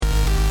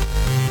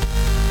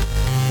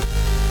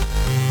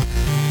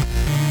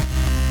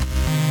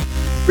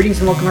Greetings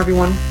and welcome,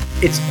 everyone.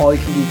 It's All You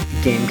Can Geek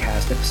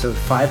Gamecast, episode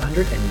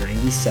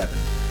 597.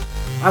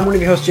 I'm one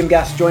of your hosts, Jim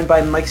Gass, joined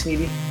by Mike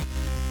Sneedy.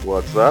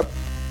 What's up?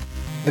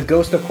 The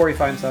ghost of Corey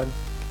Feinsod,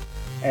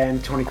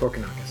 and Tony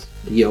Korkanakis.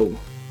 Yo.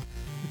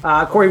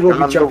 Corey will be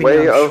jumping on the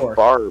way down of short.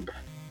 Barb.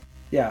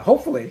 Yeah,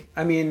 hopefully.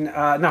 I mean,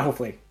 not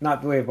hopefully.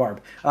 Not the way of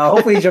Barb.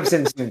 Hopefully he jumps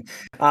in soon.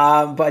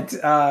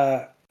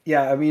 Yeah,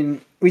 I mean,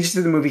 we just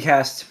did the movie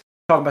cast,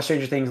 talking about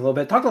Stranger Things a little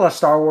bit, talked a lot of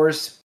Star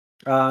Wars.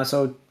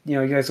 So, you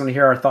know, you guys want to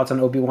hear our thoughts on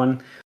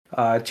Obi-Wan,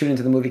 tune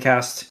into the movie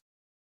cast.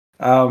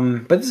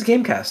 But this is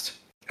Gamecast.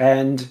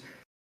 And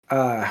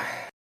I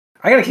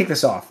got to kick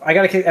this off.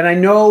 And I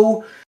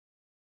know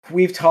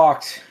we've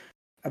talked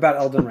about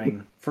Elden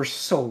Ring for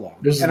so long.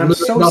 There's and I'm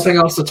so nothing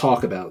else to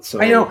talk about. So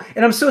I know,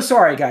 and I'm so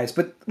sorry, guys,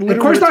 but of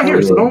course not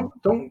here, so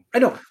don't. I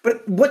know,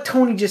 but what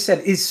Tony just said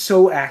is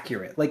so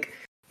accurate. Like,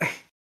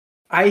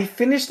 I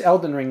finished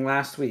Elden Ring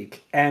last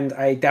week, and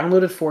I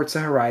downloaded Forza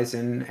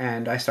Horizon,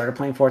 and I started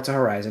playing Forza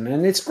Horizon,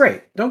 and it's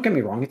great. Don't get me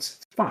wrong,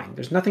 it's fine.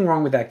 There's nothing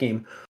wrong with that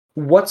game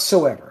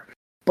whatsoever.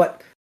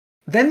 But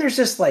then there's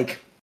this urge,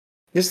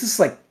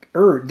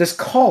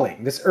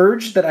 this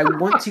urge that I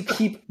want to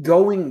keep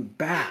going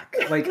back.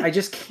 Like, I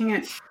just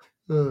can't.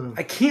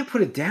 I can't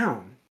put it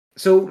down.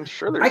 So I'm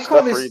sure there's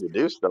stuff for you to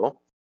do still.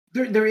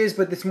 There is,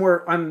 but it's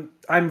more. I'm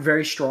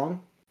very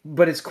strong,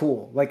 but it's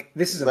cool. Like,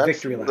 this is a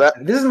victory lap.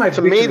 This is my.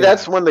 To me,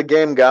 that's when the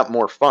game got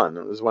more fun.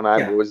 It was when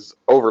I was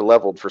over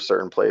leveled for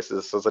certain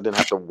places, so I didn't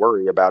have to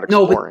worry about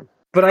exploring.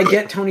 But I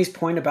get Tony's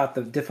point about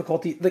the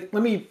difficulty. Like,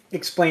 let me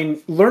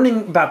explain. Learning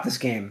about this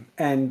game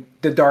and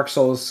the Dark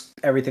Souls,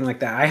 everything like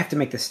that. I have to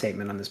make this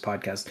statement on this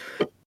podcast.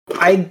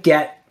 I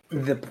get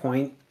the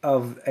point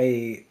of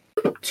a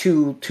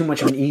too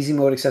much of an easy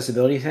mode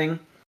accessibility thing.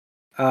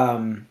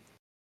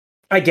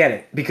 I get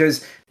it,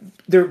 because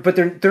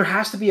there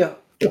has to be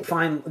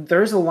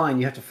there is a line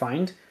you have to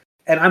find,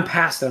 and I'm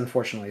past it,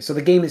 unfortunately. So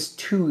the game is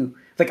too,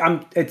 like,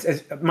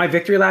 it's my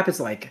victory lap is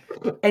like,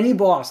 any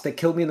boss that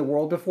killed me in the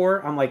world before,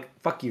 I'm like,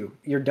 fuck you,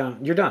 you're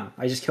done.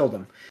 I just killed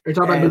them. Are you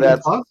talking about New Game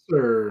Plus,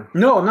 or?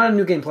 No, I'm not a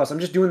New Game Plus. I'm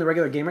just doing the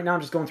regular game right now.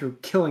 I'm just going through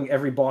killing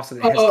every boss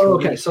that has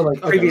killed me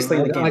previously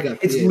in the game.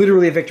 It's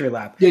literally a victory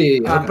lap.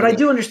 But I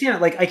do understand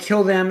it. Like, I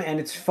kill them, and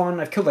it's fun.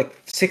 I've killed like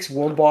 6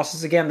 world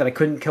bosses again that I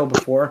couldn't kill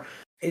before.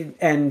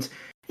 And,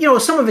 you know,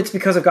 some of it's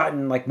because I've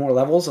gotten like more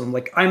levels. And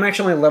I'm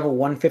actually only level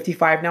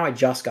 155 now. I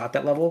just got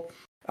that level.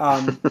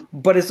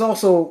 But it's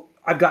also,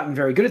 I've gotten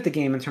very good at the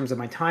game in terms of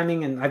my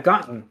timing, and I've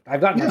gotten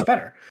much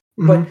better.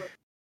 Mm-hmm.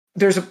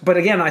 But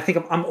again, I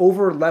think I'm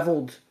over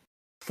leveled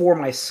for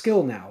my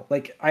skill now.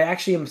 Like, I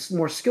actually am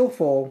more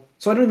skillful,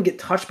 so I don't even get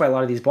touched by a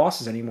lot of these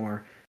bosses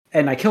anymore,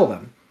 and I kill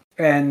them.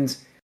 And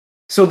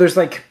so there's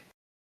a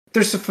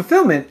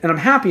fulfillment, and I'm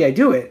happy I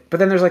do it. But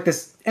then there's like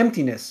this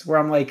emptiness where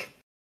I'm like,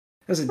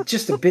 this is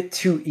just a bit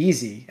too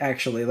easy,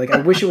 actually. Like,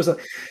 I wish it was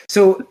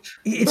so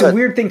it's a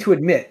weird thing to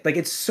admit. Like,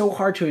 it's so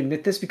hard to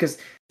admit this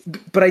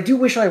but I do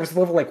wish I was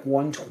level like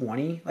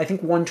 120. I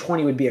think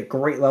 120 would be a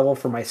great level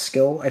for my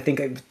skill. I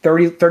think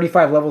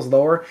 35 levels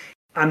lower,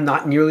 I'm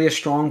not nearly as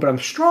strong, but I'm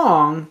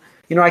strong.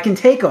 You know, I can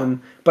take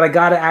them, but I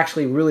got to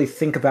actually really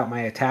think about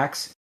my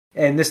attacks.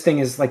 And this thing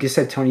is, like you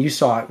said, Tony, you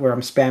saw it, where I'm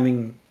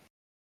spamming.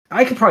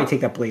 I could probably take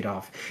that blade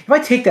off. If I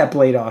take that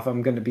blade off,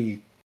 it'll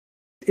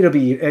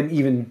be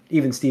an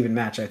even Steven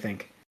match, I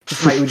think.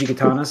 Just my Uji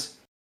katanas.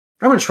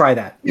 I'm going to try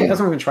that. Yeah. That's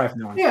what I'm going to try from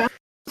now on. Yeah.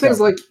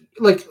 Things like,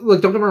 don't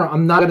get me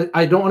wrong,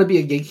 I don't want to be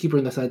a gatekeeper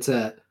in the sense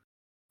that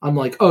I'm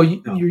like, oh,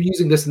 you're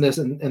using this and this,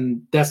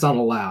 and that's not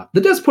allowed.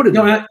 That does put it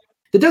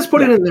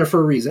in there for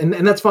a reason,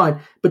 and that's fine.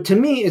 But to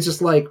me, it's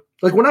just like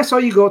when I saw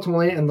you go up to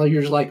Malenia and like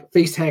you're just like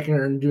face tanking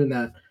her and doing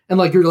that, and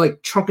like you're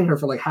like chunking her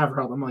for like half her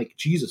health. I'm like,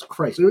 Jesus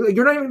Christ, you're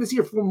not even going to see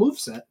her full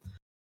moveset,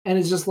 and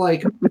it's just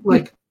like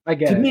I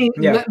get to it. me,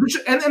 yeah.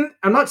 And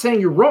I'm not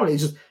saying you're wrong.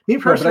 It's just me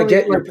personally. No, but I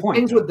get your point.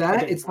 Things with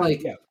that, it's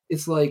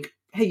like,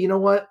 hey, you know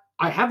what?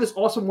 I have this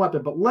awesome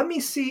weapon, but let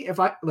me see if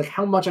I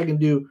how much I can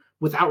do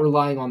without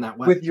relying on that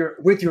weapon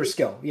with your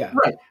skill. Yeah,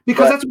 right.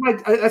 Because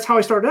that's how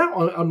I started out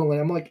on the lane.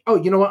 I'm like, oh,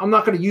 you know what? I'm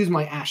not going to use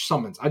my Ash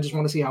summons. I just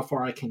want to see how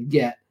far I can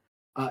get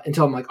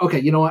until I'm like,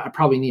 okay, you know what? I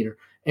probably need her.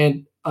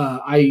 And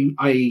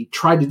I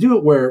tried to do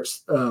it where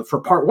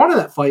for part 1 of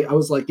that fight, I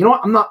was like, you know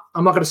what? I'm not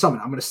going to summon.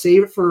 I'm going to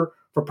save it for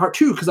part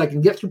 2 because I can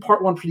get through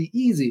part 1 pretty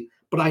easy.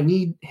 But I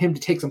need him to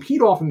take some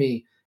heat off of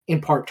me in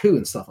part 2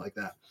 and stuff like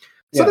that.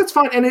 So that's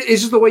fine, and it's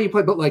just the way you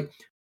play. But like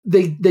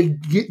they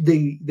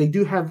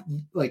do have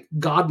like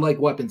godlike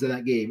weapons in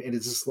that game, and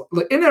it's just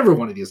like in every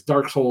one of these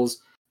Dark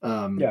Souls,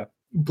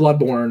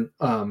 Bloodborne,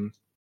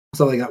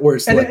 stuff like that. Where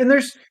it's and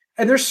there's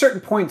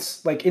certain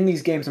points like in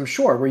these games, I'm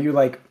sure, where you're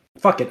like,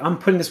 fuck it, I'm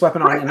putting this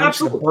weapon on, and I'm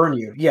just gonna burn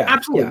you. Yeah,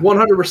 absolutely,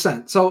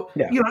 100%. So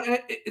you know,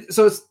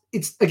 so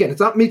it's again,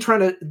 it's not me trying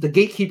to the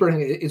gatekeeper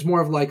thing. It's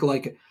more of like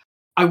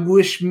I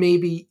wish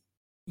maybe.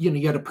 You know,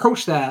 you had to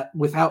approach that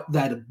without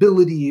that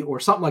ability or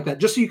something like that,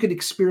 just so you could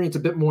experience a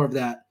bit more of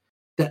that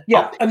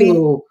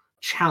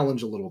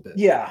challenge a little bit.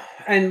 Yeah,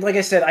 and like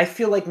I said, I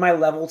feel like my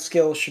level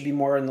skill should be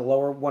more in the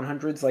lower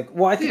 100s. Like,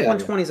 well, I think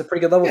 120 is a pretty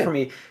good level for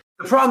me.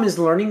 The problem is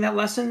learning that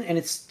lesson, and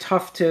it's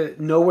tough to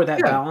know where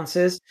that balance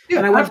is. Yeah,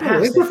 and I went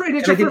past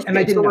it. And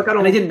I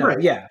didn't know.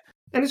 Right. Yeah.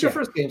 And it's your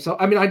first game. So,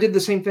 I mean, I did the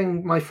same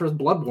thing my first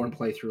Bloodborne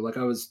playthrough. Like,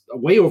 I was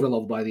way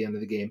overleveled by the end of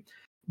the game.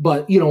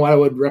 But, what I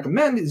would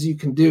recommend is you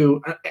can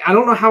do... I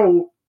don't know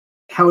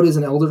how it is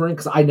in Elden Ring,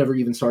 because I never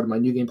even started my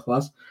New Game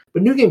Plus.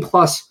 But New Game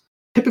Plus,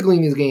 typically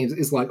in these games,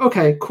 is like,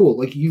 okay, cool.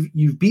 Like,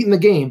 you've beaten the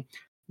game.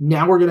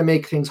 Now we're going to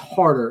make things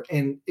harder.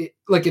 And,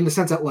 like, in the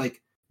sense that,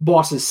 like,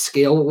 bosses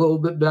scale a little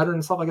bit better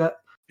and stuff like that.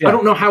 Yeah. I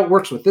don't know how it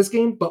works with this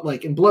game, but,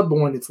 like, in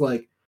Bloodborne, it's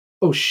like,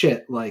 oh,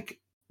 shit, like...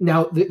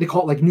 Now, they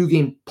call it like New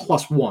Game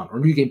 +1 or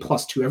New Game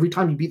 +2. Every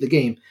time you beat the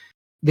game,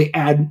 they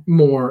add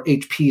more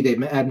HP,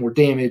 they add more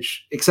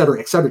damage, et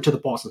cetera, to the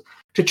bosses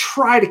to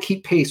try to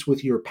keep pace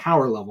with your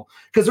power level.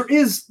 Because there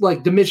is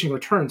like diminishing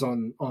returns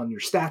on your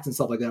stats and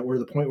stuff like that, where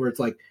the point where it's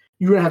like,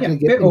 you're going to have to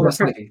get over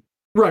 50.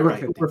 Right,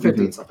 over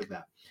 50 and stuff like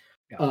that.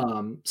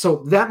 Yeah.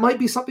 So that might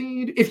be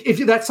something, if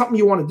that's something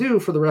you want to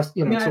do for the rest,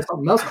 until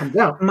something else comes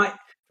out.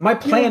 My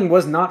plan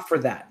was not for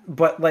that,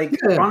 but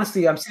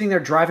honestly, I'm sitting there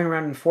driving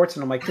around in Forza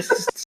and I'm like, this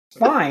is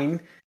fine.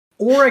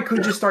 Or I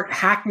could just start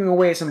hacking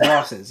away some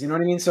bosses. You know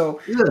what I mean?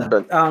 So,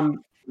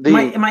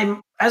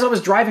 as I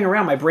was driving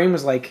around, my brain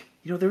was like,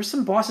 there were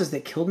some bosses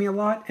that killed me a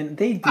lot, and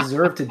they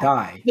deserve to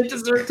die. They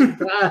deserve to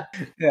die.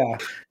 Yeah.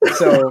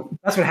 So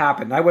that's what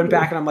happened. I went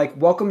back and I'm like,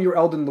 welcome your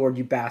Elden Lord,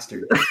 you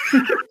bastard.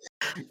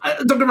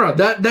 Don't get me wrong.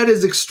 That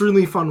is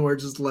extremely fun. Where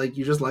it's just like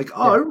you're just like,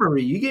 I remember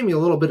you gave me a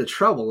little bit of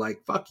trouble.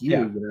 Like fuck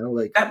you,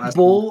 like that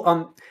bull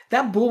on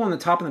the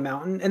top of the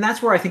mountain, and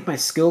that's where I think my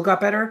skill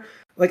got better.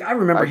 Like I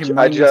remember him.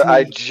 I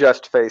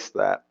just faced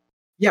that.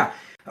 Yeah,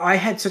 I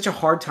had such a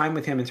hard time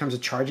with him in terms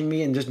of charging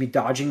me and just me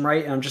dodging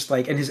right, and I'm just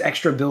like, and his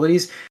extra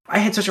abilities. I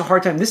had such a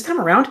hard time this time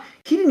around.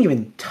 He didn't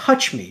even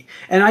touch me,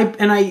 and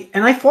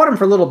I fought him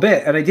for a little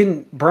bit, and I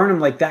didn't burn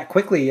him like that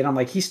quickly, and I'm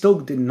like, he still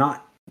did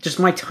not. Just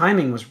my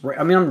timing was right.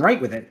 I mean, I'm right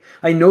with it.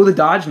 I know the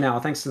dodge now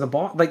thanks to the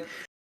boss. Like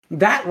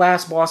that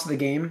last boss of the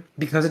game,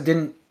 because it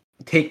didn't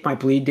take my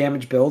bleed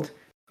damage build,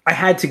 I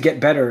had to get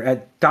better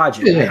at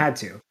dodging. I had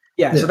to.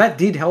 Yeah, so that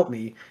did help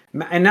me.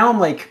 And now I'm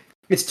like,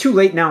 it's too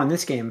late now in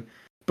this game,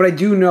 but I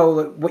do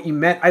know what you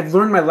meant. I've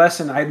learned my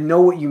lesson. I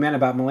know what you meant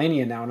about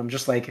Malenia now, and I'm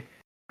just like,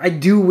 I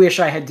do wish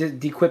I had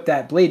de-equipped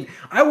that blade.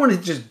 I wanted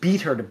to just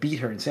beat her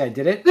and say I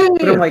did it.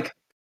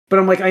 But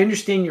I'm like, I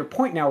understand your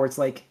point now where it's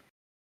like,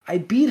 I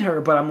beat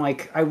her, but I'm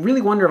like, I really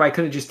wonder if I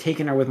could have just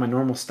taken her with my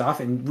normal stuff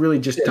and really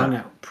just done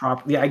it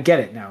properly. Yeah, I get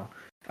it now.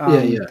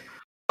 I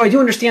do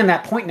understand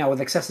that point now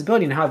with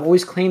accessibility and how I've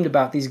always claimed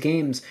about these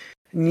games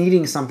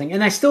needing something,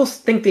 and I still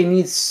think they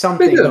need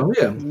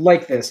something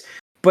like this,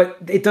 but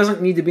it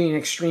doesn't need to be an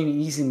extreme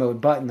easy mode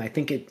button. I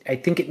think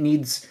it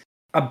needs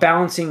a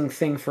balancing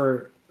thing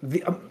for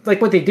the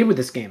like what they did with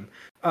this game.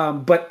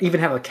 But even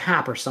have a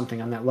cap or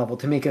something on that level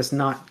to make us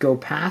not go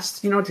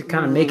past, to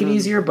kind of make it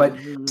easier, but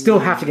still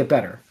have to get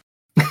better.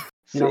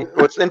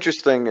 What's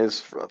interesting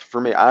is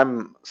for me,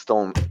 I'm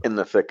still in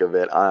the thick of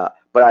it,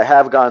 but I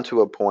have gone to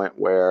a point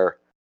where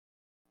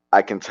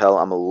I can tell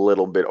I'm a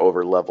little bit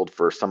over leveled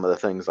for some of the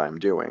things I'm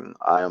doing.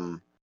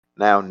 I'm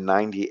now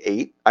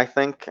 98, I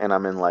think, and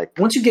I'm in like.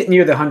 Once you get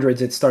near the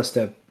hundreds, it starts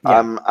to.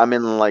 Yeah. I'm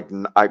in like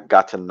I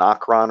got to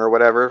Nokron or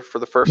whatever for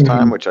the first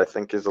time, which I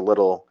think is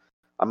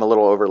I'm a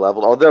little over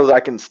leveled, although I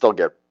can still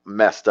get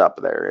messed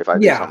up there if I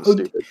do something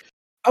stupid.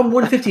 I'm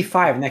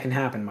 155, and that can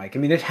happen, Mike. I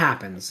mean, it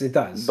happens. It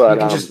does. But you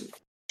can just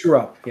screw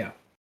up. Yeah.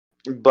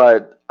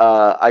 But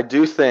I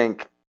do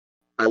think,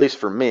 at least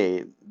for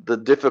me, the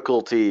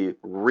difficulty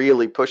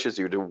really pushes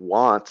you to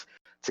want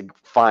to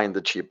find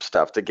the cheap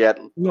stuff, to get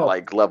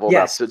leveled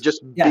up, to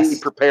just be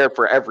prepared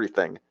for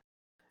everything.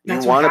 You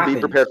want to be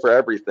prepared for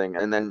everything,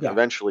 and then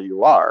eventually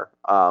you are.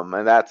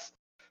 And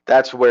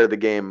that's where the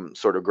game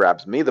sort of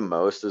grabs me the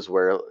most, is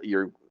where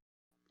you're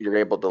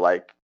able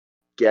to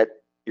get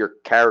your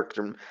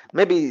character,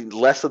 maybe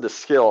less of the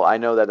skill. I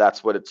know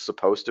that's what it's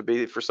supposed to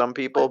be for some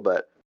people,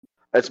 but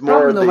it's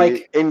more of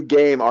the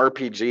in-game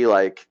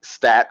RPG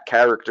stat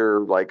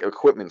character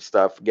equipment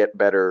stuff get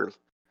better.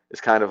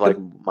 It's kind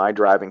of my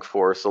driving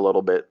force a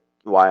little bit.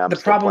 Why I'm the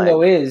problem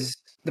though is,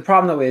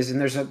 and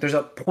there's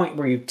a point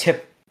where you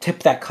tip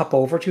that cup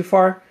over too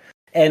far,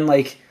 and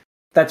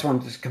that's what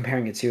I'm just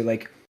comparing it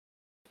to.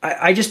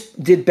 I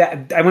just did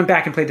I went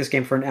back and played this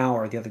game for an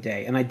hour the other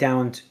day, and I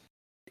downed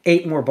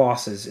 8 more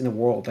bosses in the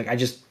world. I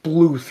just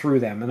blew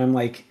through them, and I'm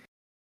like,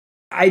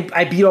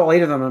 I beat all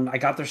 8 of them, and I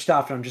got their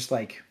stuff, and I'm just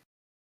like,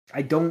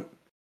 I don't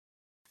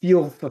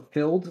feel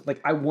fulfilled.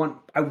 I want,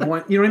 you know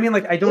what I mean?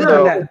 I don't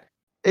know that.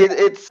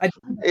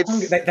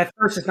 That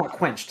thirst is not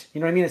quenched. You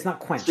know what I mean? It's not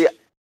quenched. Yeah,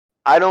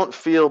 I don't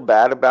feel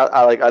bad about.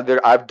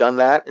 I've done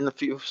that in a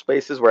few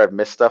spaces where I've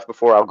missed stuff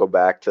before. I'll go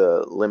back to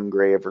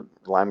Limegrave,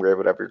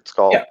 whatever it's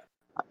called. Yeah.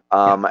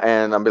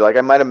 And I'll be like,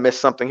 I might have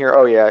missed something here.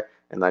 Oh yeah,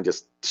 and I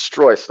just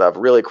destroy stuff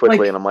really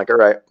quickly, and I'm like, all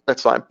right,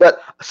 that's fine.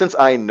 But since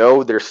I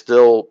know there's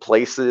still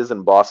places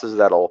and bosses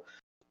that'll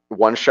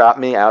one-shot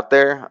me out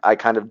there, I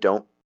kind of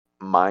don't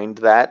mind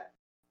that,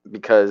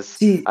 because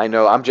I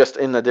know I'm just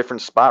in a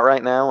different spot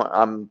right now.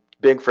 I'm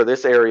big for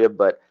this area,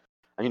 but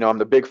I'm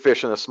the big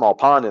fish in a small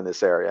pond in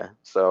this area.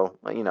 So,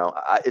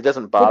 it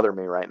doesn't bother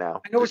me right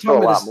now. I know there's still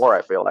a lot more,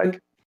 I feel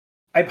like.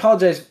 I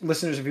apologize,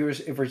 listeners and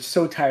viewers, if we're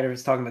so tired of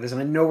us talking about this, and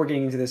I know we're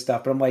getting into this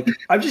stuff, but I'm like,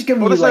 I'm just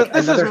giving you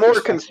this is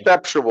more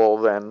conceptual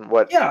than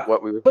what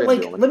we've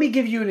been doing. Let me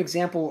give you an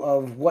example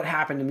of what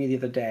happened to me the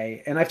other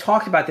day, and I've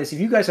talked about this. If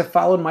you guys have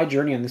followed my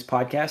journey on this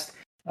podcast,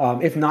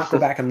 if not, go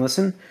back and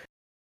listen.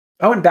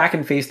 I went back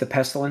and faced the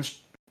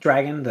Pestilence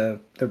Dragon, the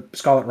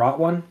Scarlet Rot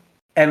one,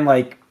 and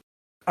I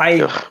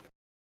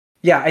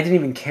didn't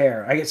even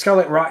care.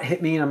 Scarlet Rot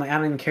hit me, and I'm like, I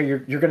don't even care.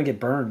 You're gonna get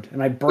burned,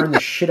 and I burned the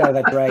shit out of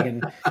that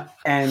dragon,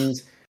 and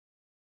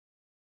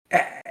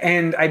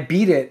I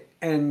beat it,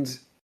 and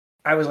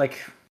I was like,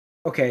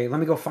 okay, let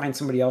me go find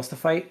somebody else to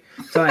fight.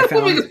 So I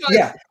found,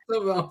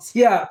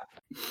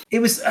 it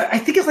was. I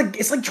think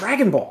it's like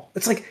Dragon Ball.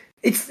 It's like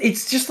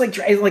it's just like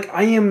I'm like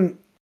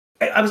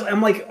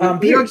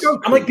Beers.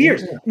 I'm like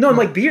Beers. No, I'm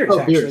like Beers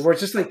actually. Beers. Where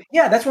it's just like,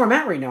 that's where I'm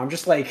at right now. I'm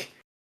just like,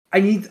 I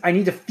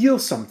need to feel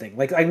something.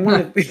 Like I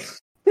want to,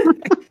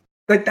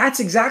 like that's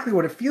exactly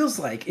what it feels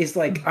like. Is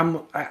like I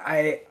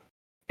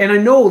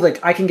know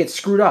like I can get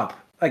screwed up.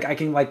 Like I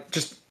can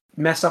just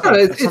mess up.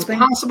 It's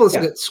possible to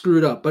get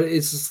screwed up, but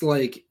it's just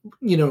like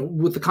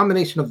with the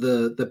combination of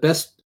the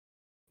best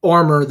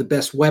armor, the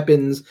best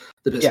weapons,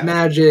 the best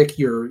magic,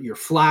 your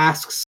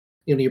flasks.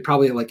 You're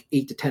probably at like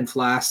 8 to 10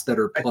 flasks that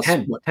are plus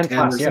 10 or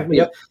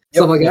something.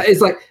 Stuff like that.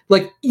 It's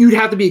like you'd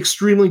have to be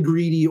extremely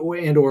greedy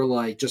or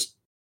like just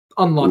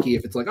unlucky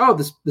if it's like, oh,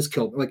 this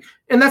killed me. Like,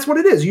 and that's what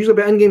it is. Usually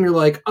by endgame you're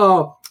like,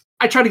 oh,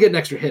 I tried to get an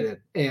extra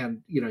hit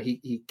in, and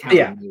he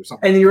counted me or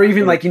something. And you're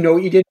even like,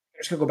 what you did,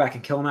 you're just gonna go back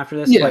and kill him after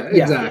this.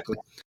 Exactly.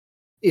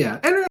 Yeah,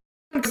 and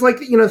it's like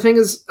the thing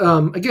is,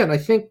 again, I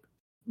think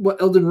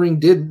what Elden Ring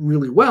did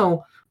really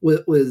well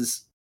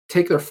was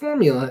take their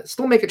formula,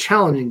 still make it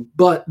challenging,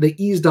 but they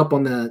eased up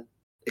on the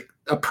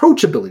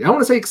approachability. I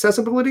want to say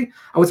accessibility.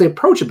 I would say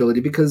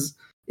approachability, because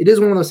it is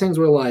one of those things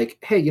where like,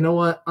 hey, you know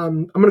what?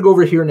 I'm going to go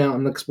over here now.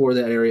 I'm going to explore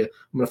that area.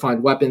 I'm going to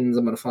find weapons.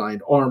 I'm going to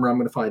find armor. I'm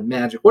going to find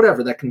magic,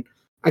 whatever I can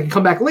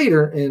come back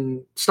later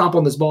and stomp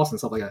on this boss and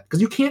stuff like that. Because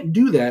you can't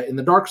do that in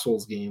the Dark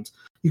Souls games.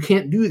 You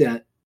can't do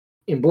that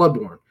in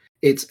Bloodborne.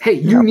 It's, hey,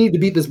 you need to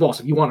beat this boss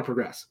if you want to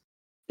progress.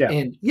 Yeah.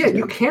 And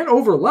you can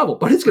over level,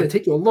 but it's going to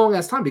take you a long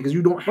ass time because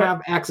you don't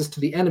have access to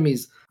the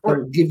enemies that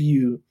will give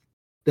you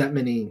that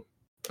many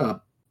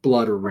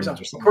blood or runes or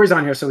something. Corey's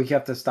on here, so we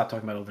have to stop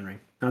talking about Elden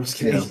Ring. No, I'm just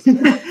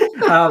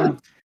kidding.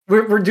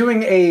 We're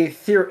doing a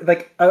theory,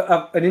 like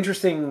an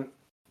interesting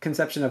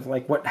conception of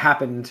like what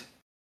happened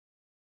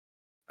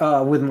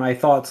with my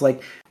thoughts.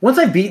 Like once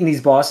I've beaten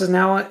these bosses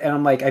now, and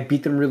I'm like, I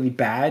beat them really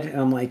bad, and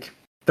I'm like,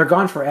 they're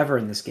gone forever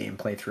in this game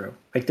playthrough.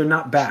 Like they're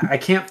not back. I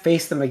can't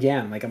face them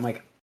again. Like I'm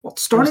like, well,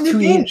 start a new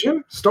game,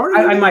 Jim.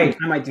 I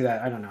might do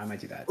that. I don't know. I might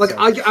do that. Like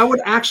I would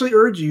actually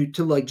urge you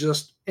to like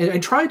just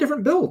and try a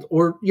different build,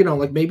 or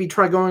like maybe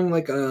try going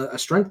like a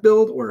strength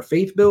build or a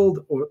faith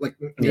build or like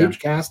mage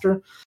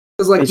caster.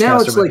 Because like now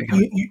it's like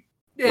you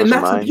and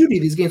that's the beauty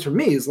of these games for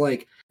me is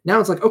like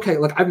now it's like okay,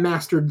 like I've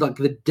mastered like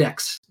the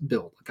dex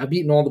build. Like I've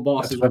beaten all the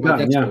bosses with my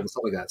dex build and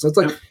stuff like that. So it's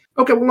like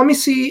okay, well let me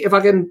see if I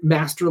can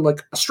master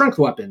like a strength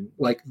weapon,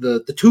 like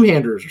the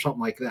two-handers or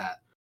something like that.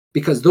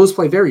 Because those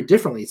play very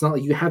differently. It's not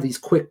like you have these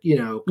quick,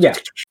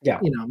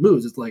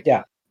 moves. It's like,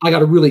 I got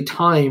to really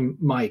time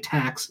my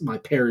attacks, my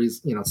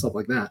parries, stuff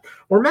like that.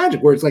 Or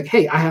magic, where it's like,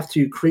 hey, I have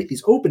to create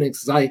these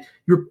openings because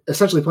you're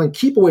essentially playing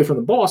keep away from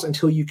the boss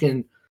until you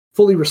can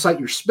fully recite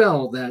your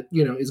spell that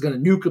is going to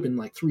nuke him in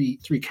like three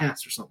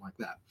casts or something like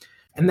that.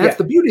 And that's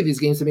the beauty of these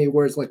games to me,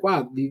 where it's like,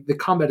 wow, the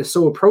combat is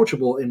so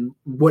approachable in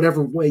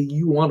whatever way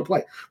you want to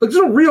play. Like, there's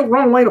no real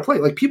wrong way to play.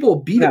 Like, people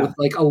beat it with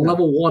like a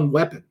level 1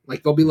 weapon.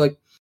 Like, they'll be like,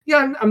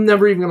 yeah, I'm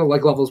never even gonna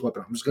like level this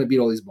weapon. I'm just gonna beat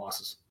all these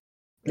bosses.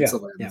 It's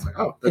like,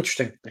 oh,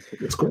 interesting.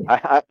 It's cool.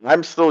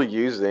 I'm still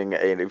using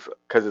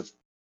because it's.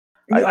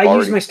 I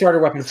used my starter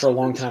weapon for a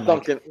long time.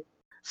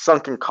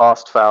 Sunken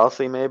cost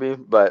fallacy, maybe,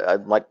 but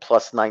I'm like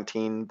plus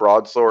 19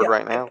 broadsword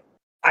right now.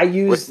 I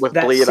used with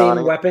that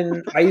same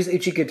weapon. I used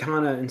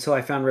Ichikatana until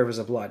I found Rivers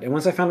of Blood, and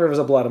once I found Rivers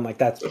of Blood, I'm like,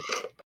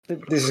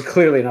 this is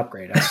clearly an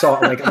upgrade. I saw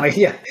it, I'm like,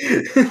 yeah.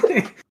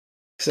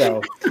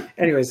 So,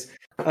 anyways,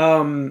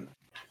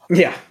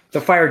 yeah. The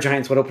Fire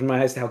Giant's what opened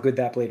my eyes to how good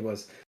that blade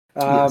was.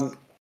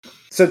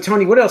 So,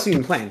 Tony, what else have you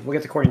been playing? We'll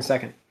get to Corey in a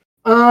second.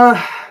 Not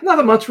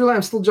that much, really.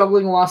 I'm still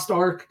juggling Lost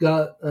Ark.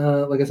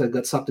 Like I said,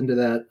 got sucked into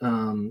that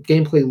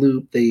gameplay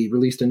loop. They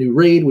released a new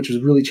raid, which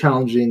was really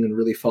challenging and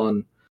really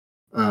fun.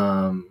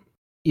 And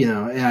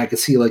I could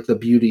see like the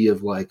beauty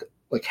of like,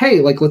 hey,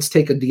 like let's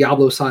take a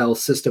Diablo-style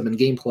system and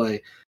gameplay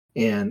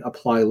and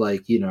apply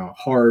like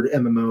hard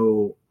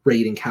MMO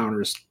raid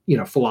encounters,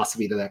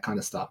 philosophy to that kind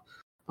of stuff.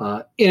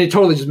 And it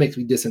totally just makes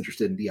me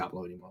disinterested in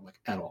Diablo anymore, like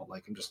at all.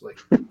 Like I'm just like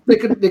they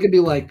could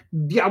be like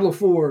Diablo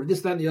 4,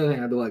 this, that, and the other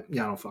thing. I'd be like,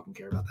 yeah, I don't fucking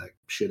care about that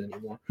shit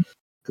anymore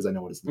because I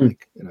know what it's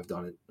like and I've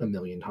done it a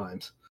million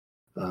times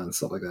and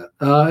stuff like that.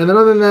 And then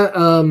other than that,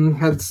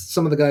 had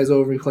some of the guys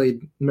over. We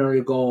played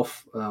Mario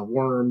Golf,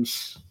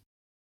 Worms,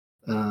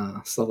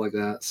 stuff like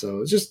that.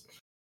 So it's just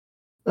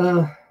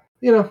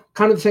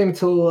kind of the same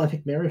until I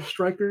think Mario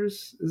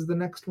Strikers is the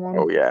next one.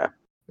 Oh yeah.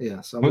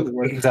 Yeah. So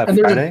is that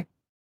Friday?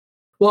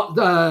 Well,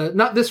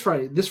 not this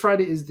Friday. This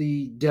Friday is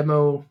the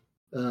demo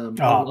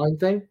online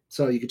thing,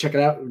 so you can check it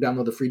out,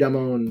 download the free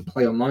demo, and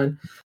play online.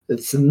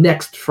 It's the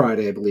next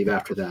Friday, I believe,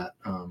 after that,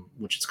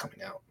 which is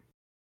coming out.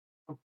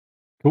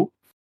 Cool.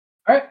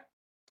 All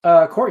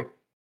right, Corey.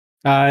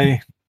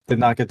 I did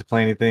not get to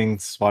play anything.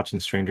 Just watching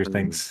Stranger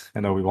Things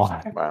and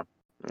Obi-Wan. Wow.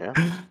 Yeah.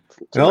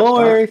 Don't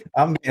worry,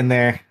 I'm getting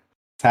there.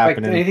 It's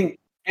happening.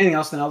 Anything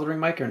else than Elden Ring,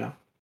 Mike, or no?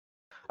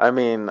 I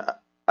mean,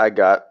 I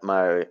got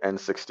my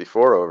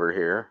N64 over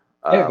here.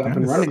 Up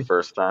and running. For the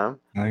first time.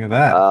 Look at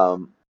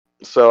that.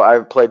 So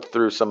I've played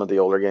through some of the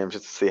older games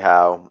just to see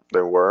how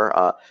they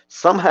were.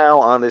 Somehow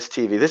on this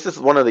TV, this is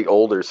one of the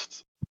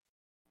oldest,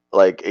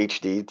 like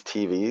HD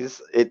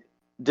TVs. It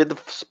did the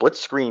split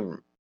screen.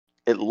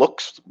 It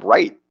looks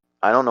right.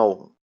 I don't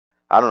know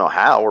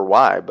how or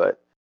why,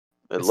 but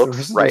it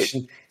looks right.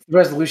 The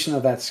resolution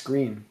of that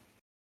screen.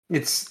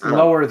 It's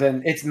lower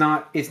than it's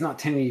not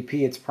 1080p.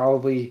 It's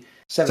probably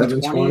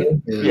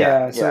 720.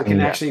 Yeah, so it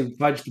can actually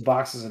fudge the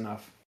boxes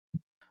enough.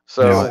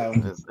 So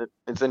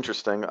it's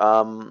interesting.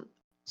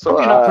 So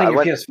you're not playing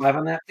your PS5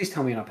 on that? Please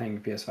tell me you're not playing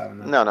your PS5 on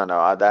that.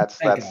 No. That's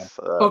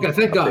okay.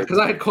 Thank God, because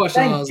I had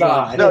questions. Thank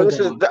God. No,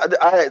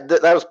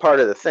 that was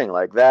part of the thing.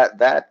 Like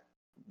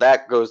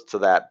that goes to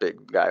that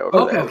big guy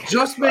over there. Okay,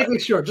 just making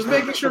sure, dude.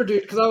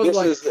 Because I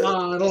was I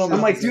don't know.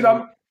 I'm like, dude,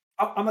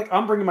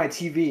 I'm bringing my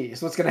TV.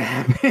 So what's gonna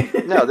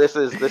happen? No, this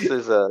is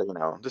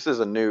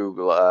a new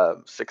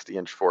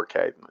 60-inch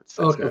 4K.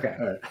 Okay.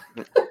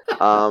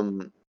 All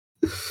right.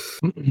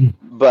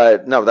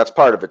 But no, that's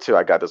part of it too.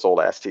 I got this old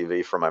ass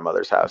TV from my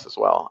mother's house as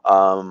well.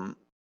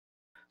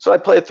 So I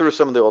played through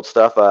some of the old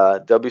stuff.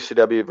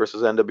 WCW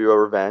versus NWO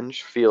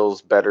Revenge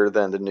feels better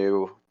than the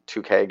new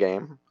 2K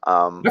game.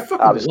 I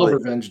fucking love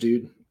Revenge,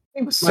 dude.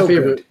 It was my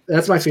favorite. Good.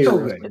 That's my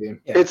favorite game.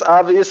 Yeah. It's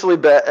obviously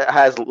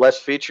has less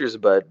features,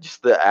 but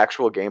just the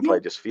actual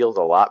gameplay just feels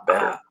a lot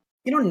better.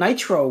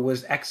 Nitro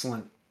was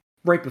excellent.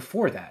 Right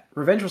before that,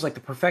 Revenge was like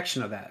the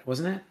perfection of that,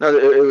 wasn't it? No,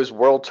 it was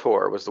World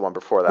Tour was the one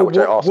before that, which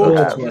I also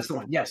have. That's the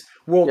one. Yes,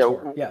 World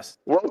Tour. Yes,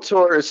 World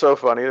Tour is so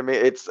funny to me.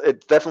 It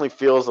definitely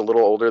feels a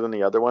little older than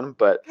the other one,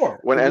 but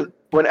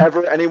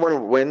whenever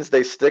anyone wins,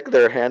 they stick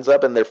their hands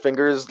up and their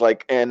fingers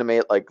like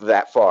animate like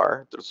that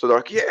far. So they're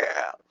like,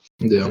 yeah,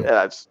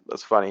 that's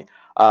funny.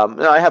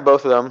 I have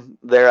both of them.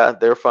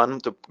 They're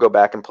fun to go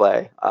back and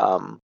play.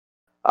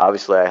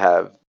 Obviously, I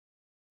have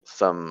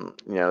some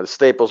the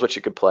staples which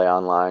you could play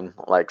online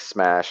like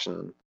Smash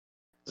and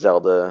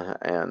Zelda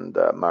and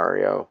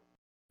Mario.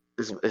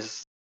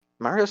 Is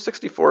Mario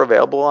 64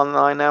 available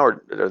online now,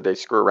 or did they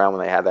screw around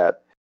when they had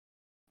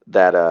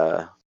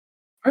that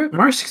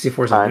Mario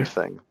 64 time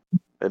thing?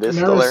 It is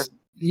still there.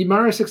 The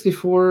Mario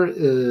 64,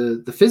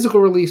 the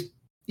physical release,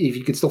 if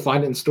you could still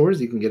find it in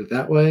stores, you can get it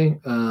that way,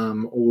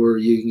 or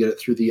you can get it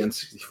through the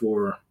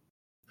N64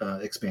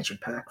 expansion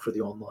pack for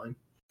the online.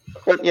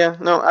 But yeah,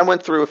 no, I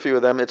went through a few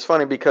of them. It's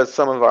funny because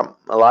a lot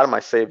of my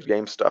saved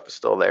game stuff is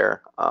still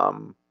there.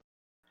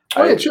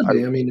 It should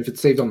be. I mean, if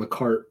it's saved on the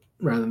cart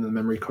rather than the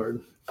memory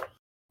card.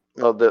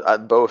 Well,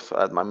 both.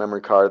 My memory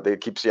card, they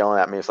keeps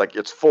yelling at me. It's like,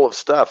 it's full of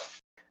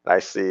stuff. I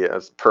see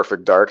as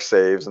perfect dark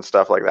saves and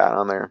stuff like that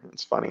on there.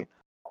 It's funny.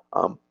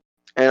 And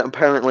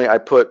apparently I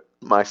put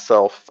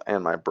myself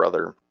and my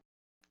brother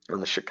in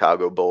the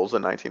Chicago Bulls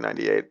in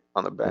 1998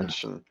 on the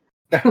bench. And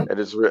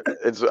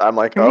I'm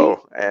like,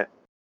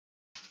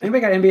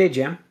 anybody got NBA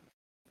Jam?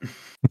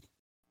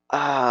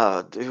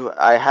 Dude,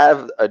 I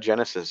have a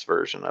Genesis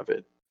version of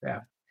it.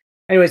 Yeah.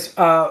 Anyways,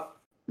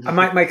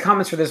 my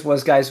comments for this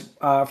was, guys,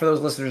 for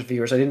those listeners,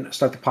 viewers, I didn't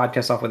start the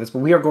podcast off with this, but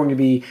we are going to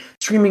be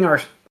streaming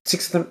our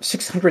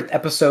 600th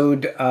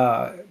episode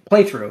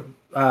playthrough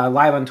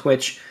live on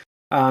Twitch.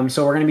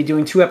 So we're going to be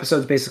doing 2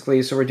 episodes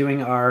basically. So we're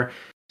doing our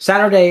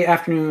Saturday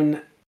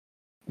afternoon,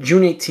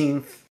 June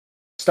 18th,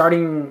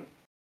 starting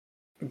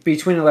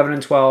between 11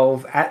 and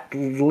 12, at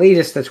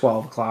latest at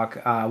 12 o'clock,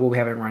 we'll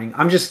have it running.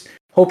 I'm just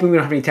hoping we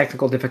don't have any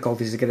technical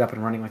difficulties to get it up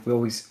and running like we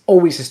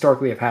always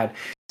historically have had.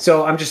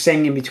 So I'm just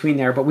saying in between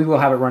there, but we will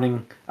have it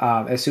running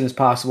as soon as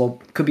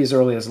possible. Could be as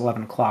early as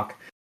 11 o'clock.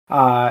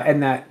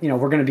 And that,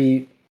 we're going to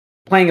be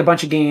playing a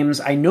bunch of games.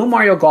 I know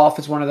Mario Golf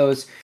is one of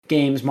those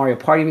games. Mario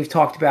Party we've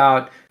talked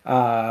about.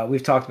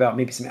 We've talked about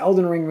maybe some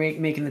Elden Ring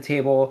making the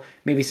table,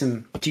 maybe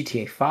some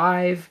GTA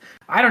 5.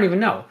 I don't even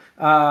know.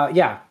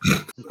 Yeah,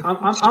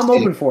 I'm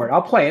open for it.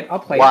 I'll play it.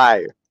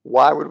 Why?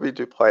 Why would we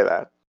play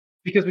that?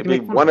 Because we can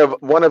make one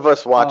of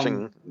us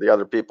watching the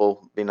other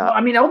people be not. Well,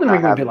 I mean, Elden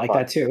Ring would be like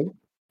that too.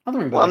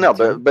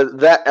 But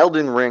that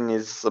Elden Ring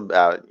is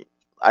about.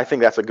 I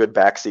think that's a good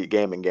backseat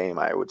gaming game.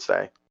 I would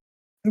say.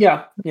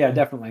 Yeah,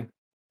 definitely.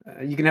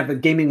 You can have the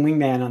gaming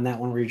wingman on that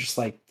one where you're just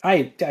like,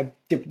 I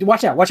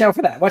watch out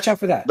for that. Watch out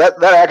for that.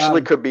 That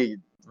actually could be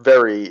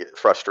very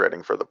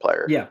frustrating for the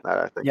player. Yeah. Now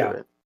that I think of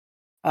it.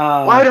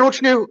 Why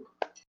don't you?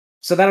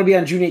 So that'll be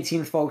on June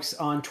 18th, folks,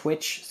 on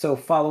Twitch. So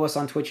follow us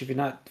on Twitch if you're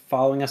not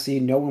following us, so you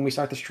know when we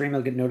start the stream.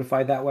 You'll get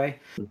notified that way.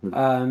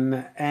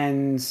 Mm-hmm.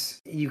 And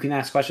you can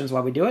ask questions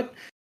while we do it.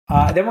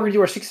 Then we're going to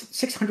do our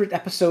 600th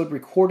episode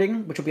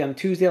recording, which will be on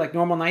Tuesday, like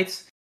normal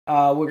nights.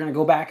 We're going to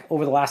go back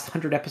over the last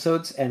 100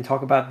 episodes and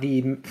talk about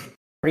the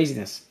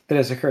craziness that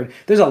has occurred.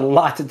 There's a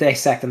lot to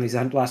dissect in these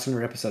last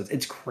 100 episodes.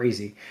 It's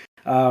crazy.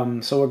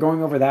 So we're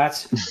going over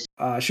that.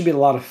 It should be a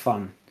lot of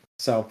fun.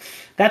 So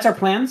that's our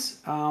plans.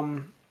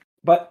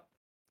 But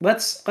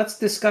let's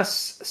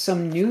discuss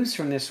some news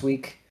from this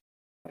week.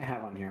 What I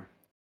have on here.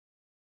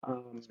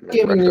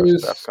 Gaming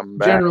news,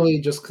 generally,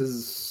 just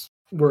because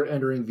we're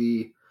entering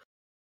the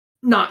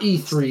not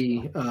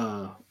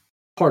E3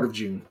 part of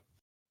June.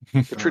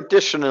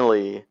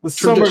 Traditionally, the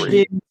summer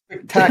game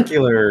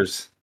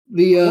spectaculars.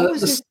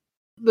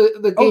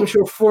 The game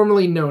show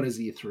formerly known as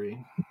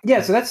E3.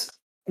 Yeah, so that's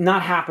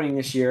not happening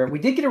this year. We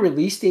did get a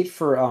release date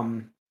for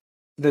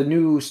the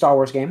new Star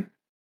Wars game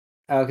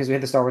because we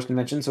had the Star Wars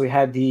convention. So we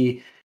had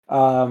the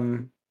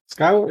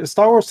Star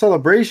Wars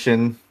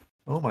Celebration.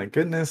 Oh my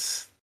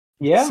goodness!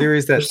 Yeah,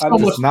 series that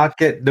does not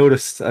get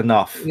noticed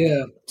enough.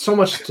 Yeah, so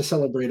much to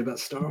celebrate about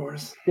Star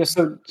Wars. Yeah,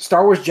 so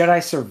Star Wars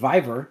Jedi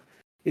Survivor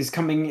is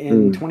coming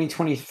in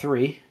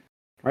 2023,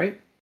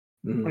 right?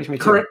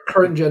 2022.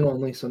 Current gen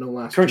only, so no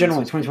last. Current gen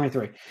only,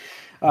 2023.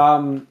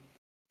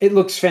 It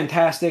looks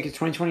fantastic. It's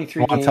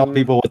 2023. Want to tell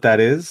people what that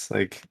is?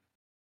 Like,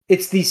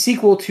 it's the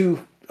sequel to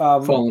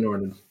Fallen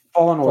Order.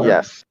 Fallen Order.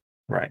 Yes,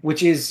 right.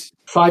 Which is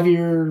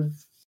 5-year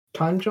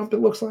time jump. It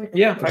looks like.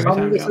 Yeah, 5-year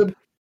time jump.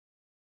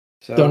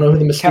 So, don't know who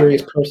the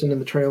mysterious person in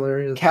the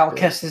trailer is. Cal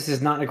Kestis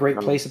is not in a great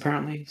place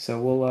apparently,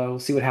 so we'll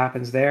see what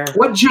happens there.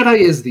 What Jedi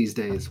is these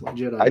days? What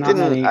Jedi? I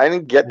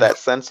didn't get that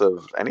sense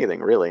of anything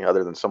really,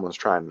 other than someone's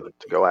trying to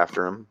go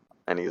after him,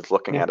 and he's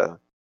looking at a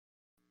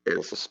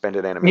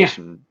suspended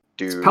animation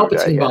dude. It's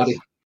Palpatine body.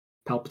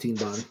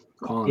 Palpatine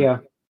body. Yeah.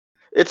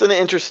 It's an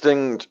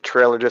interesting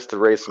trailer just to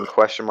raise some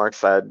question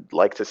marks. I'd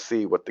like to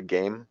see what the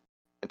game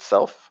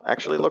itself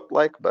actually looked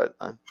like, but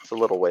it's a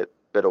little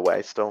bit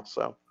away still.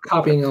 So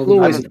copying I really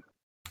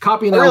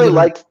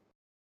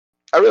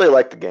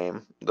liked the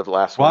game, the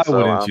last one. Why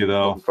wouldn't you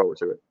though? Looking forward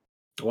to it.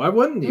 Why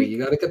wouldn't you? You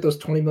got to get those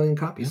 20 million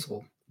copies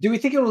sold. Do we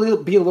think it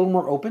will be a little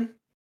more open?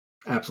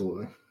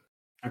 Absolutely.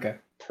 Okay.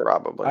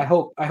 Probably. I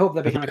hope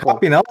that becomes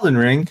copying Elden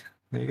Ring.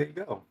 There you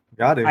go.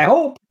 Got it. I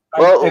hope.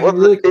 Well,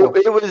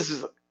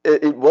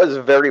 it was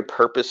very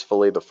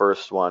purposefully the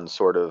first one,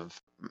 sort of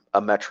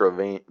a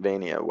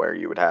Metroidvania where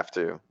you'd have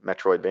to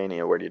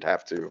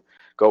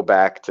go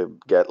back to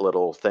get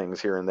little things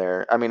here and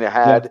there. I mean, it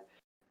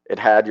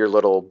had your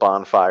little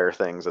bonfire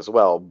things as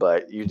well,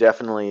 but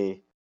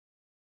it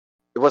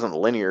wasn't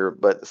linear,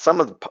 but some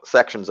of the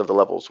sections of the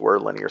levels were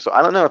linear. So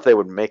I don't know if they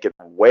would make it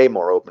way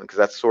more open, because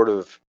that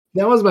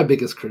was my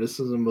biggest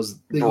criticism, was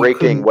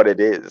breaking what it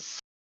is.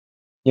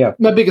 Yeah,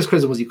 my biggest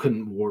criticism was you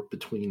couldn't warp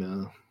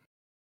between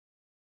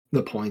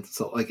the points.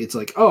 So it's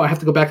like, oh, I have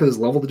to go back to this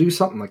level to do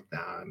something. Like,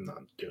 nah, I'm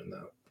not doing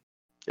that.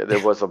 Yeah,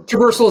 there was a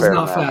traversal is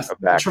not fast.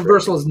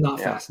 Traversal is not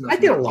fast enough. I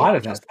did a lot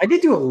of that. I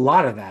did do a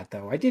lot of that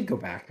though. I did go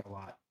back a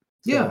lot.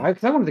 So yeah, I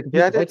wanted to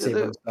complete the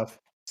lightsaber and stuff.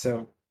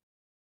 So,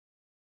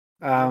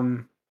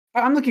 I'm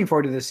looking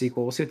forward to the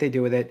sequel. We'll see what they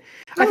do with it.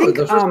 I think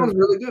the first one's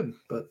really good,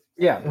 but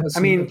yeah, I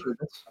mean,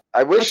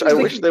 I wish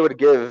they would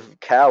give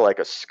Cal like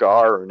a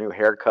scar or a new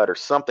haircut or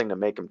something to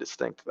make him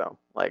distinct though.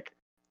 Like,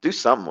 do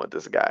something with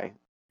this guy.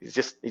 He's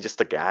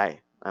just a guy.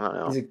 I don't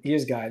know.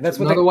 He's a guy. That's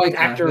what the white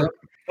actor. Yeah.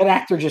 That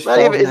actor just.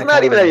 It's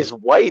not even that he's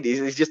white.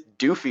 He's just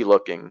doofy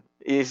looking.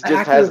 He's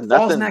just has nothing.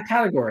 Falls in that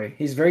category.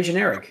 He's very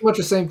generic. Much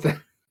the same thing.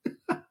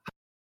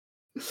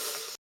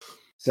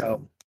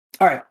 So,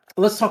 all right,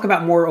 let's talk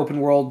about more open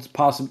world,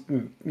 possible.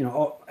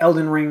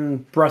 Elden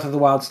Ring, Breath of the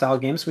Wild style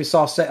games. We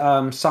saw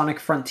Sonic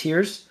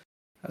Frontiers.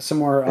 Some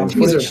more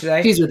footage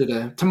today. Teaser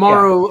today.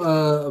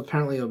 Tomorrow,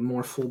 apparently a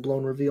more full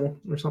blown reveal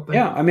or something.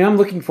 Yeah, I mean, I'm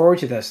looking forward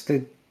to this.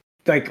 The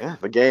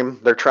game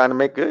they're trying to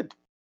make good.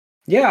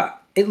 Yeah,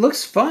 it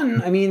looks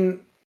fun. I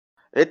mean,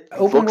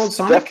 open world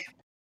Sonic.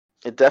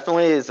 It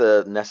definitely is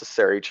a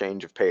necessary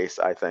change of pace,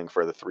 I think,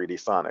 for the 3D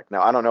Sonic.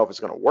 Now, I don't know if it's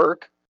going to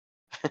work.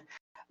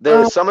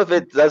 Some of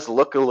it does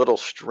look a little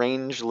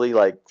strangely,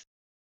 like,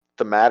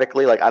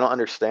 thematically. Like, I don't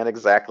understand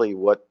exactly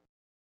what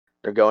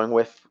they're going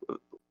with.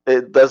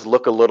 It does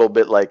look a little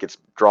bit like it's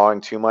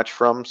drawing too much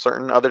from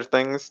certain other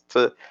things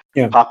to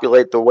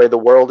populate the way the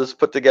world is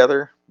put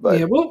together. But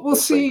yeah, we'll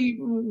see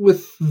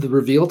with the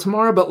reveal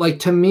tomorrow. But like,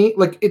 to me,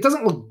 like, it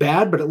doesn't look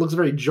bad, but it looks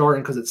very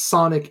jarring because it's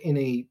Sonic in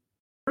a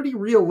pretty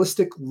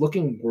realistic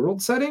looking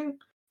world setting.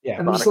 Yeah,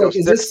 and I'm just like,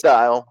 is this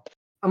style?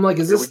 I'm like,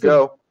 is this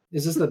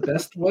the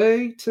best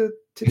way to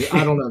do?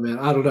 I don't know, man.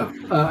 I don't know.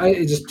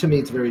 To me,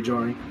 it's very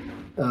jarring.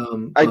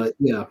 But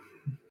yeah.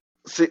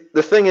 See,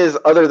 the thing is,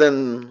 other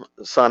than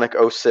Sonic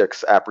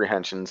 06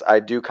 apprehensions, I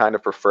do kind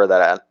of prefer that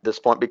at this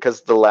point,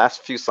 because the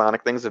last few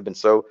Sonic things have been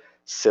so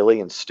silly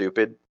and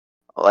stupid.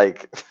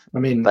 Like, I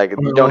mean, like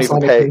you don't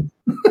even pay.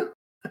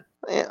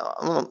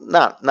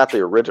 Not the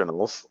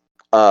originals,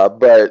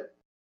 but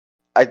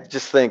I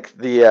just think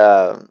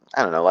I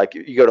don't know, like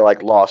you go to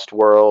like Lost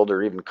World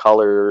or even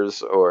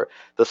Colors, or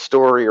the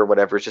story or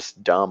whatever is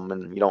just dumb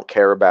and you don't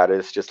care about it.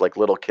 It's just like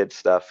little kid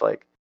stuff.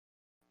 Like,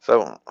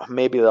 So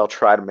maybe they'll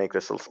try to make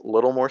this a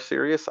little more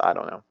serious. I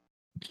don't know.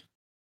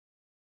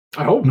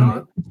 I hope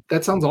not.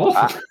 That sounds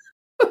awful.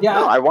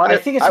 No, I want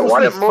it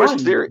more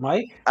serious.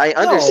 Mike? I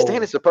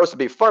understand it's supposed to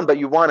be fun, but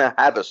you want to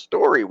have a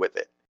story with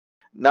it.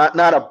 Not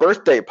a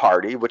birthday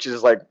party, which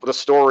is like the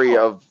story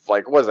of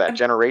like what is that,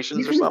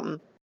 Generations or something?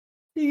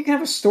 You can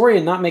have a story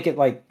and not make it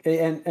like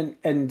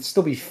and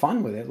still be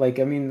fun with it. Like,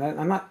 I mean,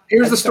 I'm not.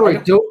 Here's the story.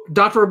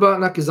 Dr.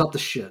 Robotnik is up to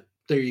shit.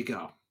 There you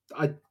go.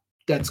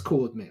 That's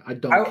cool with me.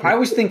 I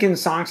was thinking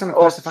Sonic's on the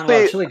quest to find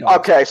out Chili Dogs.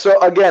 Okay,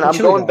 so again, I'm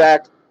going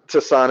back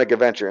to Sonic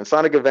Adventure, and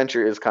Sonic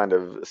Adventure is kind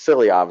of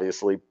silly,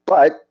 obviously,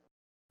 but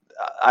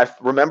I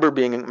remember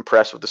being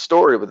impressed with the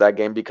story with that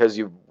game because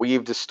you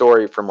weaved a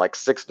story from like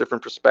 6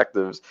 different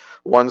perspectives,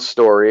 one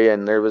story,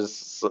 and there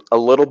was a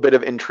little bit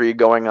of intrigue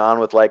going on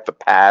with like the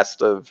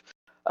past of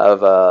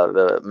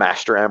the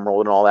Master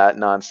Emerald and all that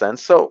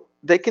nonsense. So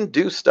they can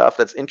do stuff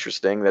that's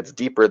interesting, that's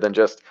deeper than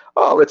just,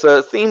 oh, it's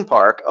a theme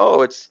park,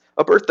 oh, it's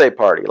a birthday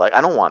party. Like,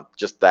 I don't want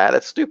just that.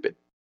 It's stupid.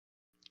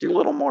 Do a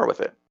little more with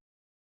it.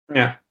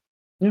 Yeah.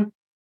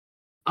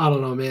 I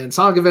don't know, man.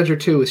 Sonic Adventure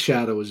 2 with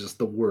Shadow was just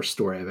the worst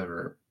story I've ever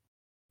heard.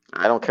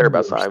 I don't care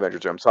about Sonic Adventure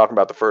 2. I'm talking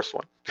about the first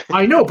one.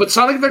 I know, but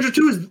Sonic Adventure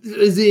 2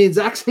 is the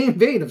exact same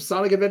vein of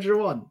Sonic Adventure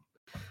 1.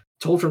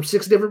 Told from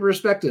 6 different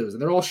perspectives,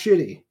 and they're all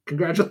shitty.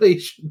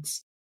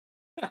 Congratulations.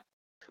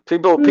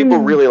 People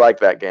really like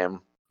that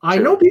game. I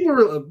know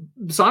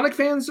Sonic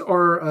fans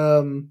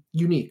are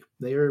unique.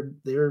 They're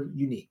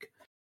unique.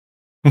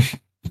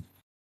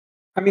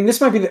 I mean,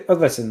 this might be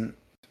listen,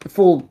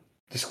 full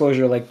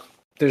disclosure, like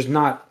there's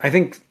not, I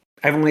think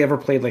I've only ever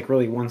played like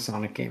really one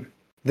Sonic game.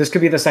 This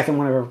could be the second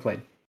one I've ever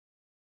played.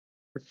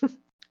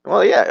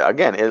 Well, yeah,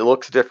 again, it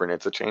looks different.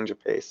 It's a change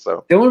of pace.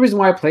 So the only reason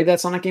why I played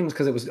that Sonic game was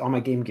because it was on my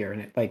Game Gear,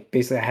 and it like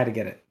basically I had to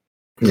get it.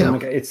 Yeah.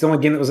 So it's the only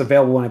game that was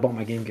available when I bought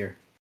my Game Gear.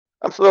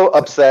 I'm so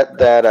upset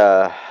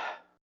that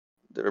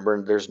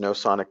there's no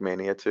Sonic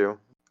Mania 2.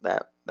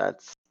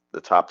 That's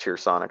the top tier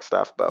Sonic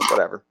stuff, but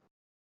whatever.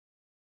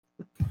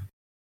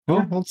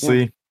 Well, we'll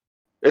see.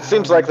 It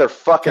seems like they're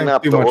fucking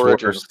up the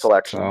Origins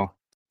collection. So.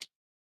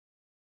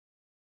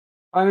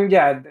 I mean,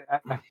 yeah,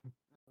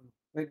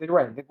 they're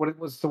right. What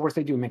was the worst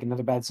they do? Make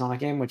another bad Sonic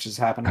game, which has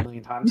happened a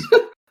million times.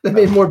 They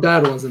made more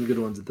bad ones than good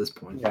ones at this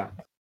point. Yeah.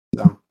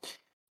 So,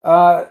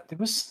 there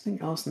was something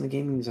else in the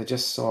gaming news I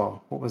just saw.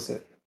 What was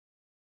it?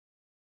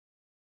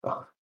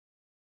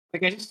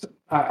 Like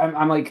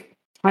I'm like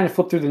trying to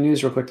flip through the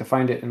news real quick to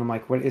find it, and I'm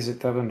like, what is it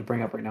that I'm going to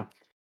bring up right now?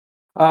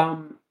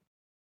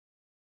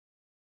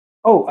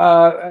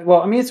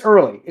 Well, I mean, it's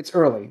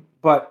early,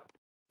 but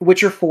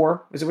Witcher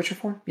 4, is it Witcher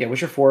 4? Yeah,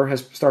 Witcher 4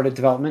 has started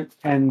development,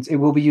 and it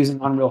will be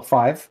using Unreal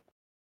 5,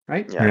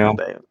 right? Yeah.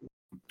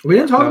 We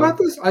didn't talk about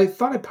this? I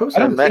thought I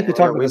posted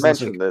it. We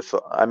mentioned this.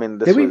 I mean,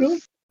 this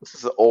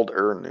is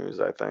older news,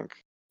 I think.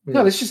 Yeah.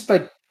 No, this just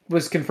like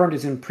was confirmed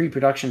it's in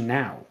pre-production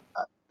now.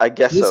 I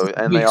guess so,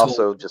 and they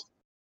also just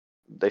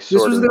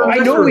sort of. I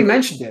know we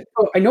mentioned it.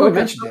 We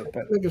mentioned it,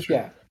 but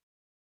yeah.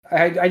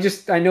 I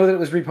know that it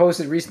was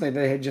reposted recently that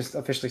they had just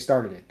officially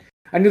started it.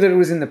 I knew that it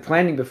was in the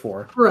planning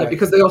before. Right,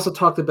 because they also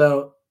talked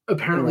about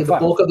apparently the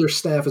bulk of their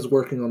staff is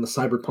working on the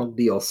Cyberpunk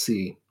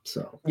DLC.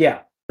 So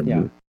yeah.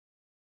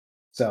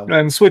 So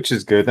and Switch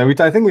is good.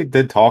 I think we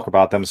did talk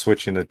about them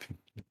switching to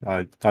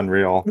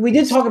Unreal. We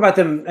did talk about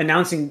them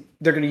announcing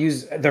they're going to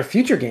use their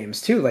future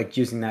games too, like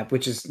using that,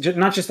 which is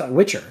not just on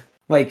Witcher,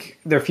 like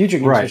their future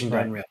games switching to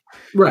Unreal,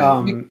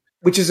 right?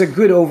 Which is a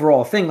good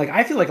overall thing. Like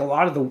I feel like a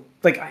lot of the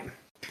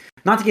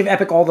not to give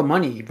Epic all the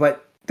money,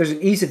 but there's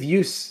an ease of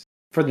use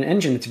for the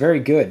engine. It's very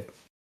good.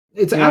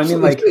 It's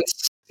absolutely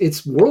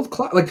it's world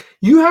class. Like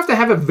you have to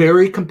have a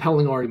very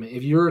compelling argument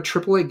if you're a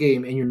AAA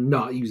game and you're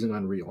not using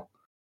Unreal.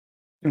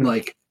 Mm-hmm.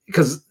 Like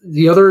because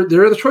their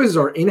other choices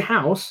are in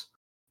house,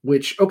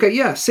 which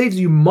saves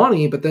you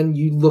money, but then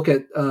you look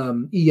at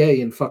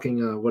EA and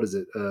fucking what is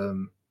it?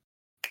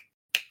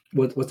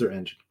 What's their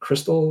engine?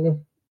 Crystal.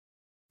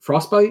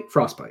 Frostbite.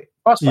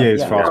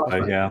 Yeah,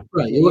 Frostbite. Yeah.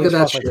 Right. You look at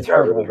that shit.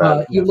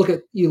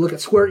 You look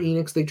at Square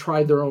Enix. They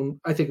tried their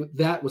own. I think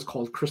that was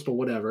called Crystal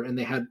whatever, and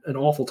they had an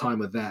awful time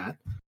with that,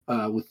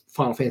 with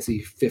Final Fantasy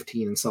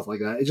 15 and stuff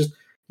like that. It just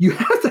you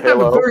have to have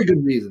a very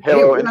good reason.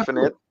 Halo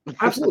Infinite.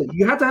 Absolutely,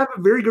 you have to have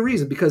a very good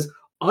reason because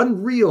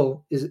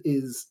Unreal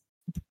is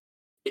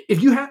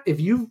if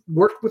you've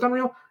worked with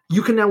Unreal,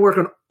 you can now work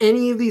on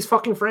any of these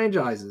fucking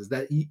franchises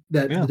that the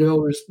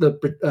developers, the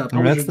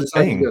publishers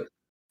decide to do.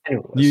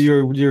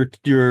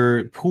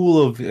 Your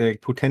pool of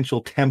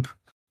potential temp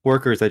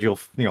workers that you'll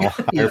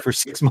hire for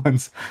 6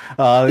 months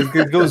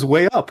it goes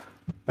way up.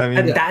 I mean,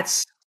 and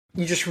that's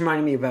you just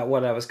reminded me about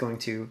what I was going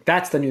to.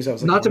 That's the news I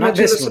was not to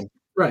mention this one.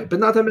 Right, but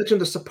not to mention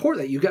the support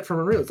that you get from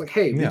Unreal. It's like,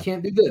 hey, we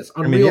can't do this.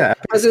 Unreal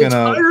has an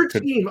entire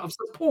team of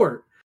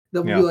support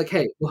that will be like,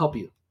 hey, we'll help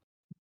you.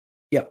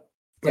 Yep.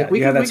 Like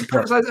we can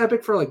criticize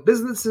Epic for like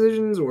business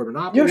decisions or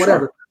monopoly,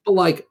 whatever. Sure. But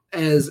like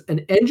as an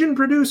engine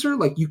producer,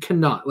 like you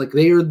cannot. Like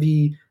they are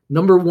the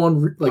number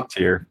one, like top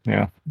tier.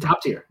 Yeah,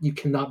 top tier. You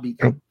cannot beat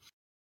them.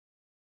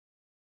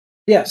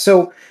 Yeah.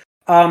 So,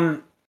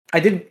 I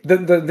did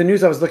the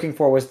news I was looking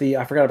for was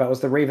I forgot about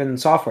was the Raven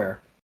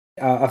Software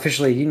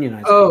officially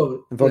unionized.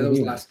 Oh, that was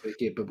last week.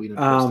 Yeah, but we didn't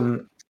post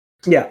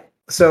it. Yeah.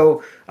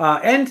 So,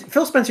 and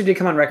Phil Spencer did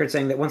come on record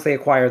saying that once they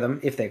acquire them,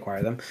 if they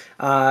acquire them,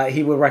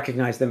 he will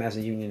recognize them as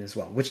a union as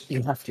well, which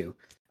you have to.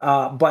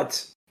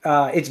 But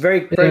it's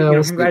very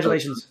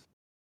congratulations.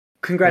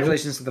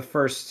 Congratulations to the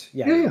first,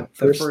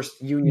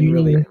 first union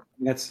really.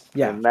 That's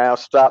And now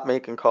stop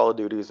making Call of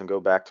Duties and go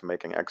back to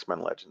making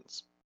X-Men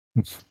Legends.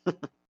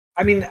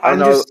 I mean, I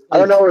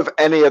don't know if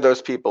any of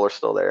those people are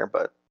still there,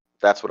 but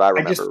that's what I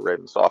remember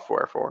Raven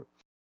Software for.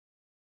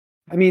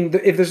 I mean,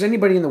 if there's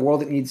anybody in the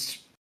world that needs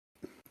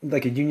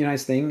like a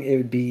unionized thing, it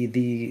would be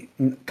the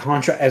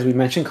contract, as we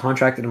mentioned,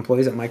 contracted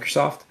employees at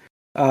Microsoft,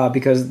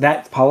 because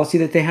that policy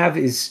that they have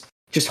is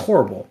just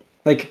horrible.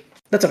 Like,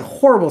 that's a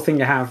horrible thing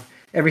to have.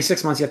 Every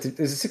 6 months you have to.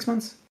 Is it 6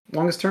 months?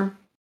 Longest term?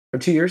 Or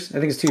 2 years? I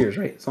think it's 2 years,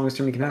 right? It's the longest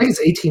term you can have. I think it's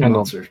 18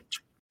 months or.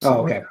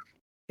 Oh, okay.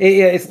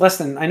 It's less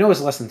than. I know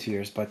it's less than 2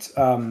 years, but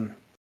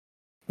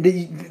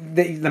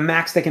the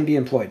max that can be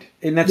employed,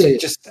 and that's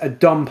just a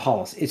dumb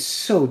policy. It's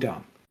so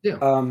dumb. Yeah.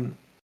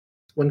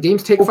 When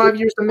games take 5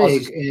 years to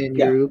make, and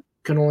you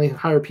can only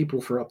hire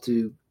people for up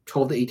to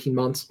 12 to 18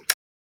 months,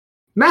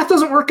 math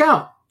doesn't work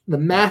out. The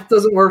math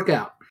doesn't work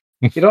out.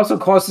 It also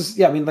causes,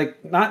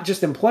 like not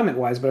just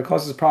employment-wise, but it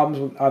causes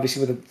problems,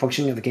 obviously, with the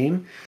functioning of the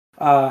game,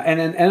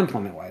 and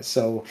employment-wise.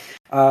 So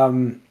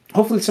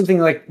hopefully something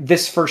like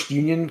this first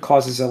union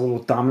causes a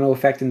little domino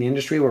effect in the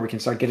industry where we can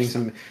start getting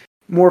some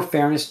more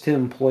fairness to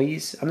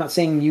employees. I'm not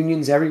saying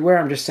unions everywhere.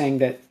 I'm just saying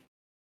that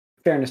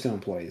fairness to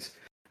employees.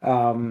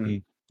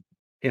 And...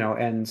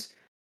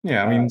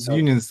 Yeah, I mean,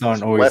 unions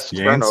aren't always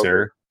the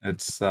answer.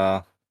 It's,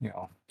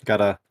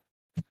 gotta...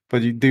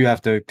 But you do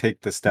have to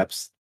take the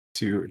steps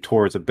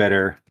towards a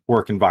better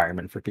work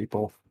environment for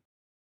people.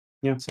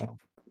 Yeah. So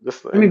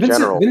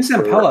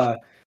Vincent Pella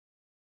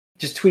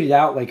just tweeted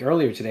out like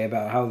earlier today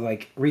about how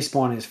like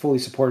Respawn is fully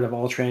supportive of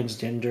all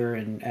transgender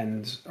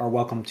and are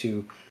welcome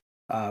to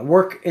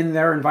work in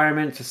their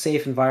environment. It's a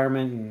safe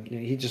environment,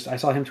 and I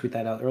saw him tweet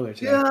that out earlier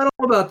today. Yeah, I don't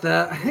know about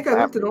that. I think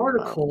I looked at an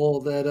article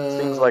that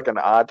seems like an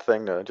odd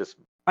thing to just.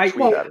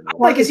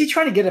 Is he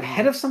trying to get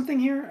ahead of something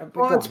here?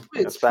 Well,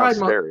 it's Pride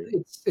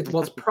Month.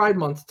 It's Pride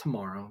Month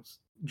tomorrow.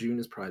 June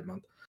is Pride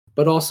Month,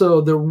 but also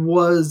there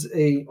was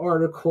a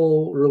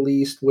article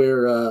released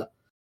where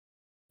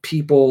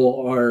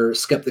people are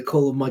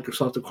skeptical of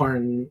Microsoft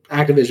acquiring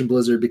Activision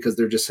Blizzard because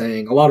they're just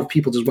saying a lot of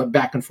people just went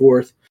back and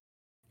forth.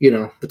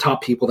 The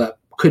top people that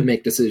could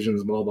make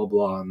decisions, blah blah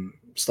blah, and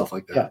stuff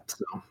like that. Yeah.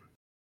 So,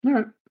 all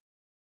right,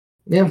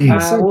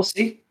 yeah, we'll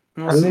see.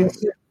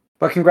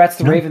 But congrats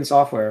to Raven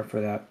Software for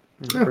that.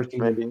 Yeah,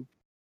 maybe.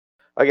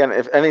 Again,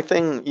 if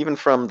anything, even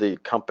from the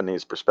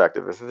company's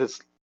perspective, if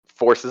this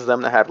forces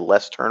them to have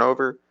less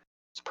turnover,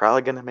 it's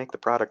probably going to make the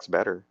products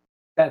better.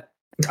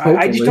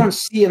 I just don't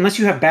see, unless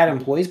you have bad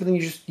employees, but then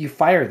you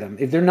fire them.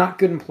 If they're not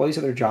good employees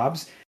at their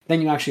jobs,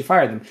 then you actually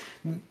fire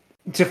them.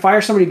 To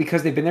fire somebody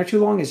because they've been there too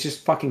long is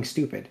just fucking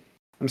stupid.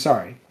 I'm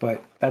sorry,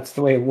 but that's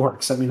the way it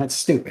works. I mean, that's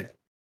stupid.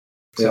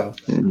 So,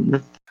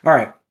 all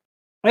right.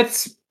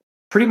 That's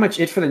pretty much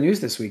it for the news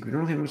this week. We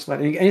don't have much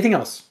left. Anything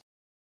else?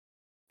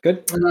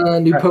 Good?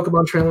 New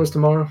Pokemon trailers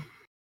tomorrow.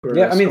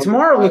 Yeah, I mean,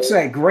 tomorrow looks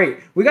like great.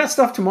 We got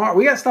stuff tomorrow.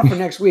 We got stuff for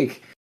next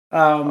week.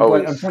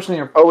 But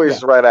unfortunately...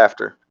 Always right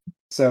after.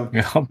 So,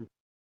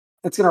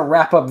 that's going to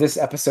wrap up this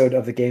episode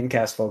of the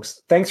Gamecast,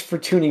 folks. Thanks for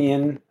tuning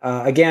in.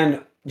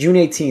 Again, June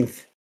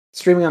 18th,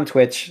 streaming on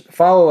Twitch.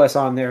 Follow us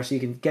on there so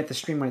you can get the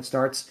stream when it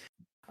starts.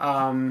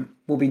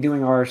 We'll be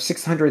doing our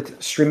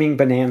 600th streaming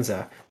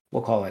bonanza,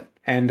 we'll call it.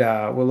 And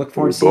we'll look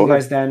forward to seeing you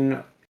guys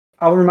then.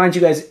 I'll remind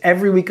you guys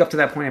every week up to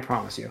that point, I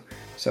promise you.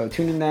 So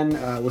tune in then.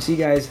 We'll see you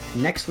guys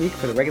next week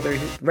for the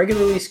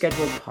regularly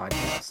scheduled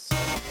podcasts.